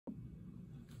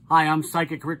Hi, I'm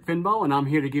Psychic Rick Finbow, and I'm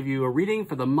here to give you a reading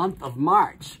for the month of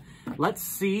March. Let's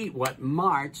see what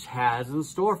March has in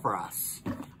store for us.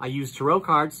 I use tarot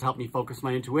cards to help me focus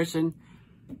my intuition.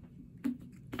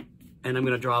 And I'm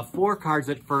going to draw 4 cards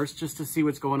at first just to see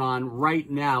what's going on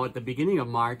right now at the beginning of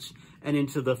March and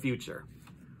into the future.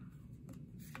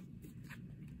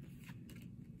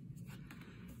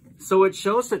 So it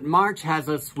shows that March has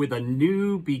us with a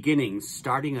new beginning,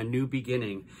 starting a new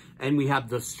beginning. And we have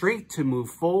the strength to move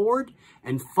forward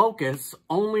and focus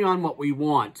only on what we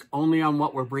want, only on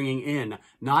what we're bringing in,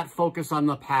 not focus on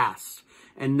the past.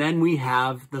 And then we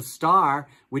have the star,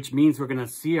 which means we're going to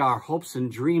see our hopes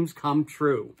and dreams come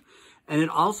true. And it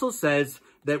also says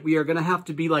that we are going to have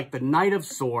to be like the Knight of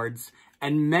Swords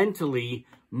and mentally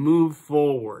move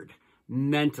forward,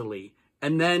 mentally.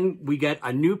 And then we get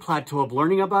a new plateau of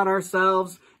learning about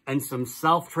ourselves and some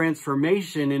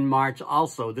self-transformation in March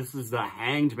also. This is the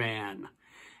Hanged Man.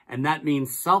 And that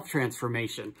means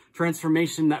self-transformation,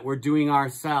 transformation that we're doing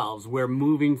ourselves. We're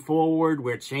moving forward,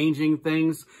 we're changing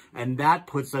things, and that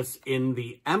puts us in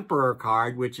the Emperor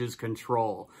card, which is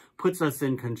control, puts us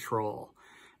in control.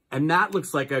 And that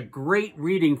looks like a great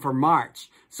reading for March.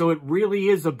 So it really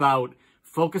is about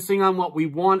focusing on what we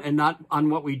want and not on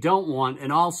what we don't want,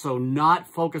 and also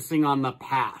not focusing on the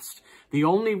past. The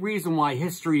only reason why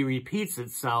history repeats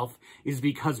itself is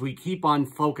because we keep on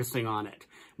focusing on it.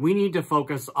 We need to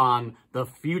focus on the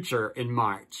future in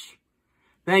March.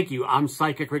 Thank you. I'm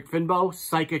Psychic Rick Finbow.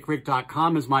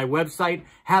 PsychicRick.com is my website.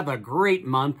 Have a great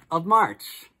month of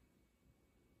March.